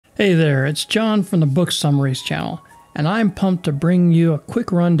Hey there, it's John from the Book Summaries channel, and I'm pumped to bring you a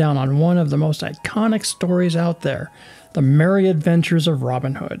quick rundown on one of the most iconic stories out there, The Merry Adventures of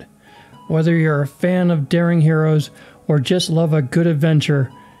Robin Hood. Whether you're a fan of daring heroes or just love a good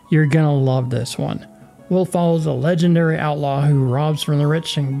adventure, you're gonna love this one. We'll follow the legendary outlaw who robs from the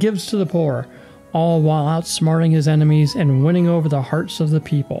rich and gives to the poor, all while outsmarting his enemies and winning over the hearts of the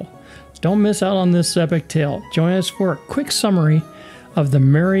people. Don't miss out on this epic tale. Join us for a quick summary of The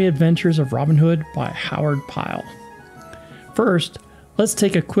Merry Adventures of Robin Hood by Howard Pyle. First, let's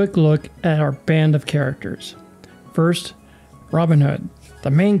take a quick look at our band of characters. First, Robin Hood,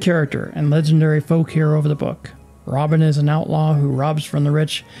 the main character and legendary folk hero of the book. Robin is an outlaw who robs from the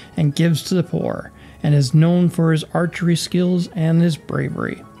rich and gives to the poor, and is known for his archery skills and his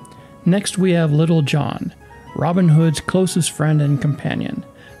bravery. Next, we have Little John, Robin Hood's closest friend and companion.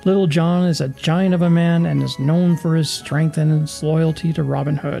 Little John is a giant of a man and is known for his strength and his loyalty to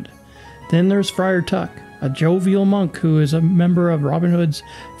Robin Hood. Then there's Friar Tuck, a jovial monk who is a member of Robin Hood's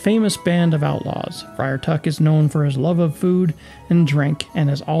famous band of outlaws. Friar Tuck is known for his love of food and drink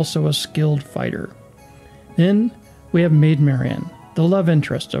and is also a skilled fighter. Then we have Maid Marian, the love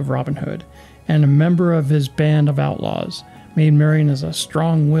interest of Robin Hood, and a member of his band of outlaws. Maid Marian is a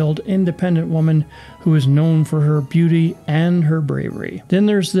strong-willed, independent woman who is known for her beauty and her bravery. Then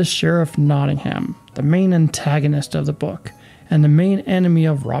there's the Sheriff Nottingham, the main antagonist of the book, and the main enemy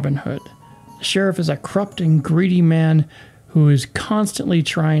of Robin Hood. The sheriff is a corrupt and greedy man who is constantly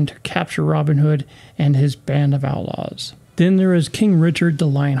trying to capture Robin Hood and his band of outlaws. Then there is King Richard the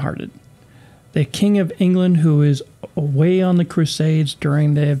Lionhearted, the King of England who is away on the Crusades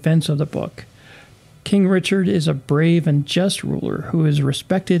during the events of the book. King Richard is a brave and just ruler who is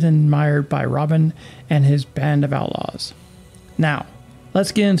respected and admired by Robin and his band of outlaws. Now,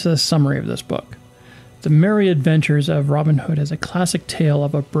 let's get into the summary of this book. The Merry Adventures of Robin Hood is a classic tale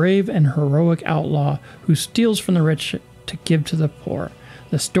of a brave and heroic outlaw who steals from the rich to give to the poor.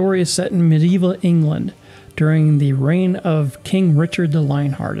 The story is set in medieval England during the reign of King Richard the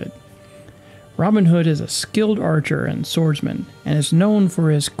Lionhearted. Robin Hood is a skilled archer and swordsman, and is known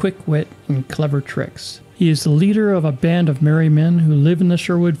for his quick wit and clever tricks. He is the leader of a band of merry men who live in the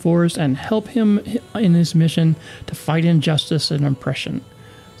Sherwood Forest and help him in his mission to fight injustice and oppression.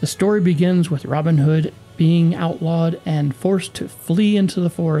 The story begins with Robin Hood being outlawed and forced to flee into the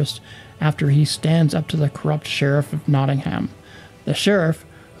forest after he stands up to the corrupt Sheriff of Nottingham. The sheriff,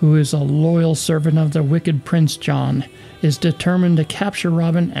 who is a loyal servant of the wicked Prince John, is determined to capture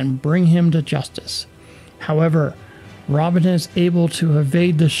Robin and bring him to justice. However, Robin is able to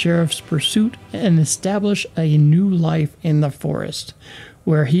evade the sheriff's pursuit and establish a new life in the forest,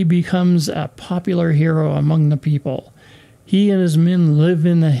 where he becomes a popular hero among the people. He and his men live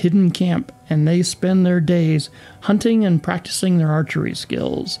in a hidden camp, and they spend their days hunting and practicing their archery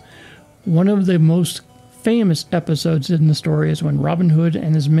skills. One of the most famous episodes in the story is when Robin Hood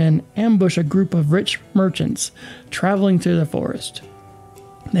and his men ambush a group of rich merchants traveling through the forest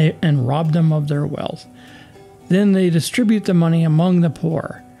and rob them of their wealth. Then they distribute the money among the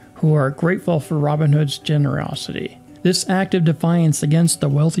poor, who are grateful for Robin Hood's generosity. This act of defiance against the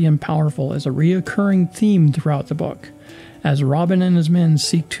wealthy and powerful is a recurring theme throughout the book, as Robin and his men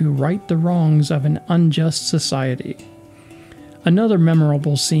seek to right the wrongs of an unjust society. Another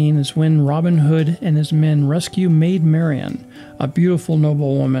memorable scene is when Robin Hood and his men rescue Maid Marian, a beautiful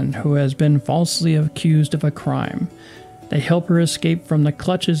noblewoman who has been falsely accused of a crime. They help her escape from the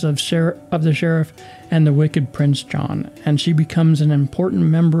clutches of the sheriff and the wicked Prince John, and she becomes an important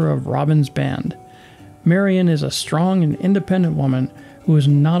member of Robin's band. Marian is a strong and independent woman who is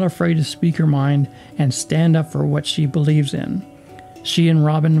not afraid to speak her mind and stand up for what she believes in. She and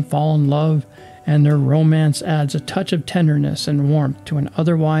Robin fall in love, and their romance adds a touch of tenderness and warmth to an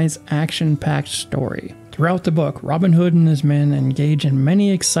otherwise action-packed story. Throughout the book, Robin Hood and his men engage in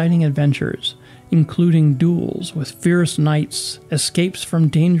many exciting adventures, including duels with fierce knights, escapes from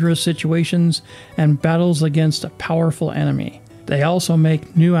dangerous situations, and battles against a powerful enemy. They also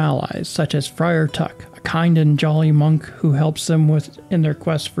make new allies, such as Friar Tuck, a kind and jolly monk who helps them in their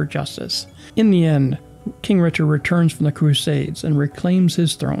quest for justice. In the end, King Richard returns from the Crusades and reclaims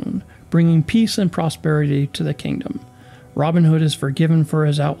his throne, bringing peace and prosperity to the kingdom. Robin Hood is forgiven for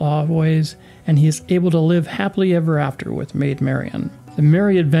his outlaw ways, and he is able to live happily ever after with Maid Marian. The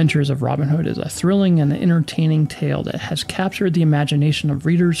Merry Adventures of Robin Hood is a thrilling and entertaining tale that has captured the imagination of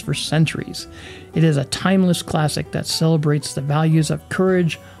readers for centuries. It is a timeless classic that celebrates the values of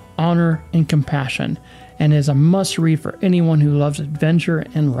courage, honor, and compassion, and is a must-read for anyone who loves adventure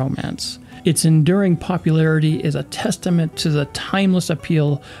and romance. Its enduring popularity is a testament to the timeless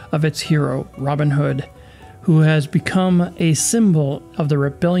appeal of its hero, Robin Hood. who has become a symbol of the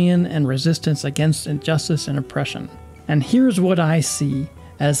rebellion and resistance against injustice and oppression. And here's what I see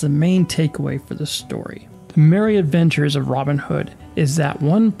as the main takeaway for the story. The merry adventures of Robin Hood is that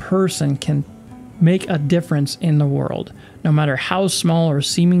one person can make a difference in the world. No matter how small or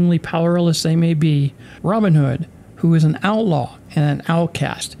seemingly powerless they may be, Robin Hood, who is an outlaw and an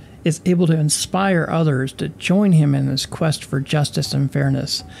outcast, is able to inspire others to join him in his quest for justice and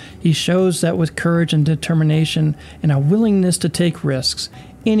fairness. He shows that with courage and determination and a willingness to take risks,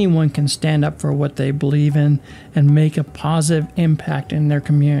 anyone can stand up for what they believe in and make a positive impact in their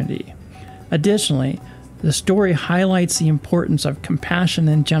community. Additionally, the story highlights the importance of compassion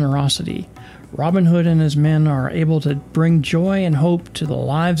and generosity. Robin Hood and his men are able to bring joy and hope to the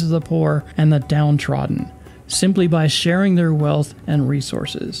lives of the poor and the downtrodden, simply by sharing their wealth and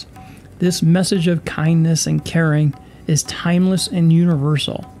resources. This message of kindness and caring is timeless and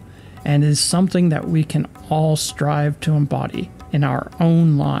universal, and is something that we can all strive to embody in our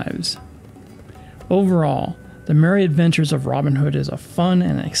own lives. Overall, The Merry Adventures of Robin Hood is a fun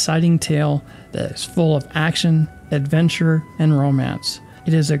and exciting tale that is full of action, adventure, and romance.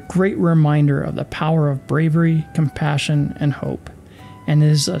 It is a great reminder of the power of bravery, compassion, and hope, and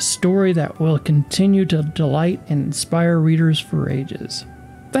is a story that will continue to delight and inspire readers for ages.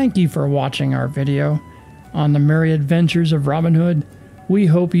 Thank you for watching our video on The Merry Adventures of Robin Hood. We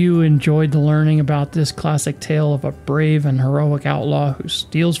hope you enjoyed the learning about this classic tale of a brave and heroic outlaw who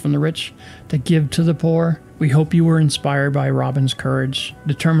steals from the rich to give to the poor. We hope you were inspired by Robin's courage,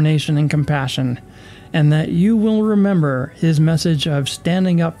 determination, and compassion, and that you will remember his message of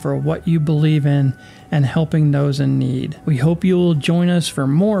standing up for what you believe in and helping those in need. We hope you will join us for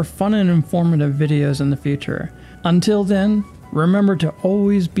more fun and informative videos in the future. Until then, remember to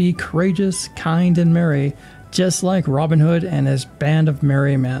always be courageous, kind, and merry, just like Robin Hood and his band of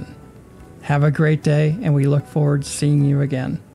merry men. Have a great day, and we look forward to seeing you again.